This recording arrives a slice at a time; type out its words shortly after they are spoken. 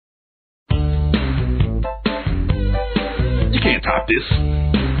You can't top this.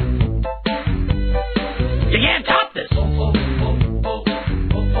 You can't top this.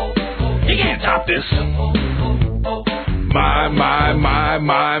 You can't top this. My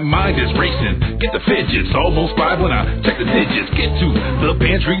mind is racing. Get the fidgets, almost 5 when I check the digits. Get to the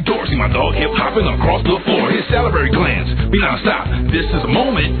pantry door, see my dog hip hopping across the floor. His salivary glands be non-stop. This is a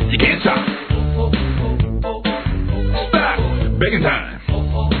moment you can't top. Stop, begging time.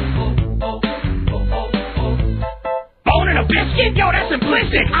 Bone and a biscuit? Yo, that's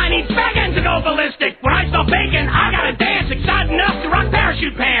simplistic. I need begging to go ballistic. When I smell bacon, I gotta dance. Excited enough to rock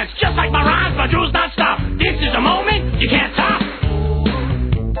parachute pants. Just like my rhymes, my jewels not stop. This is a moment you can't top.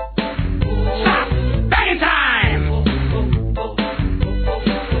 Stop, begging time.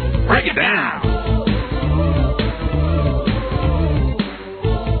 Break it down.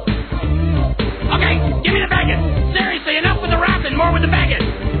 Okay, give me the begging. Seriously, enough with the rapping, more with the begging.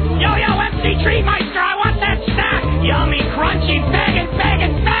 Yo, MC Treat Meister, I want that snack. Yummy, crunchy,